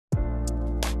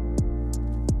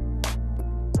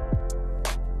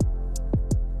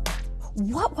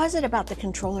What was it about the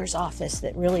controller's office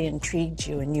that really intrigued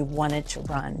you and you wanted to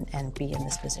run and be in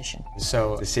this position?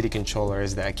 So the city controller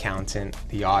is the accountant,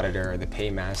 the auditor, the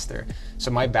paymaster. So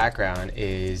my background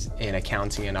is in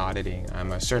accounting and auditing.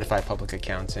 I'm a certified public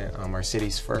accountant, our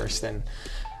city's first. And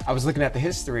I was looking at the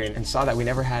history and saw that we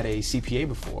never had a CPA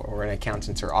before, or an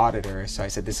accountant or auditor. So I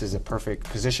said, this is a perfect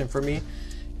position for me.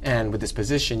 And with this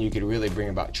position, you could really bring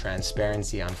about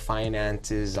transparency on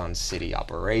finances, on city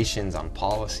operations, on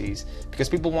policies, because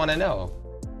people want to know.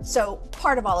 So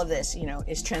part of all of this,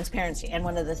 is transparency. And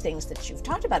one of the things that you've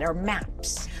talked about are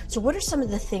maps. So what are some of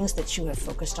the things that you have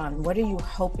focused on? What are you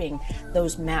hoping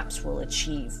those maps will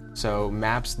achieve? So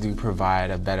maps do provide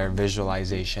a better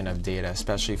visualization of data,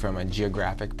 especially from a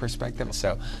geographic perspective.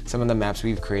 So some of the maps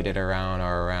we've created are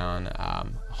around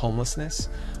homelessness,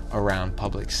 around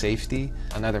public safety.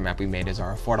 Another map we made is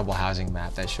our affordable housing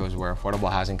map that shows where affordable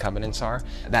housing covenants are.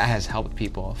 That has helped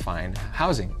people find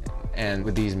housing. And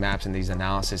with these maps and these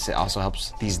analysis, it also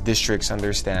helps these districts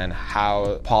understand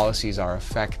how policies are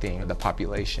affecting the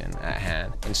population at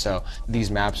hand. And so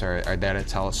these maps are there to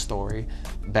tell a story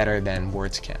better than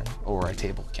words can or a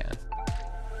table can.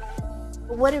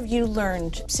 What have you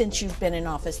learned since you've been in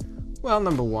office? Well,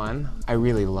 number one, I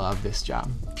really love this job.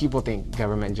 People think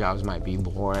government jobs might be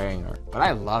boring, but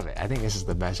I love it. I think this is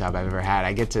the best job I've ever had.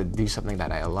 I get to do something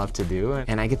that I love to do,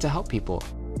 and I get to help people.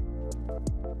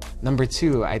 Number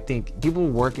two, I think people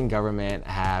who work in government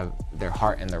have their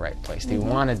heart in the right place. They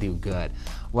want to do good.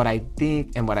 What I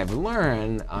think and what I've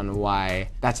learned on why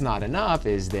that's not enough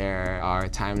is there are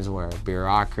times where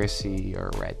bureaucracy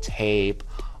or red tape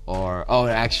or, oh,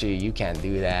 actually, you can't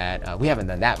do that. We haven't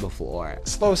done that before. It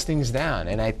slows things down.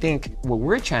 And I think what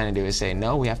we're trying to do is say,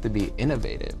 no, we have to be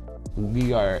innovative.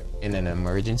 We are in an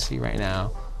emergency right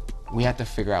now. We have to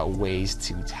figure out ways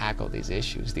to tackle these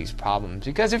issues, these problems.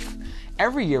 Because if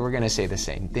every year we're going to say the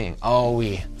same thing,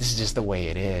 this is just the way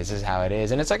it is, this is how it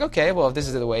is. And it's like, okay, well, if this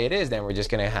is the way it is, then we're just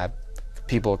going to have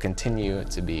people continue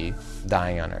to be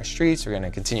dying on our streets. We're going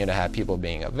to continue to have people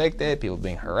being evicted, people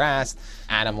being harassed,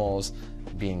 animals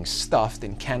being stuffed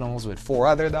in kennels with 4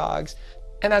 other dogs.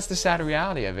 And that's the sad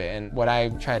reality of it. And what I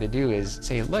try to do is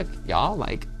say, look, y'all,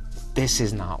 this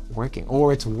is not working.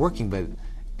 Or it's working, but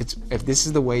if this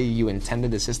is the way you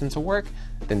intended the system to work,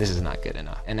 then this is not good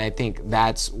enough. And I think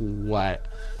that's what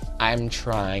I'm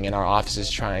trying and our office is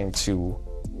trying to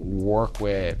work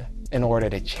with in order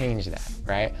to change that,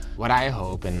 right? What I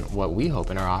hope and what we hope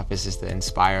in our office is to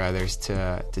inspire others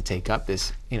to take up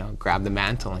this, grab the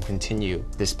mantle and continue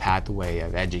this pathway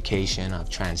of education, of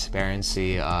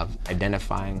transparency, of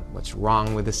identifying what's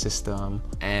wrong with the system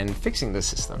and fixing the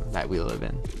system that we live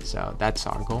in. So that's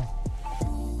our goal.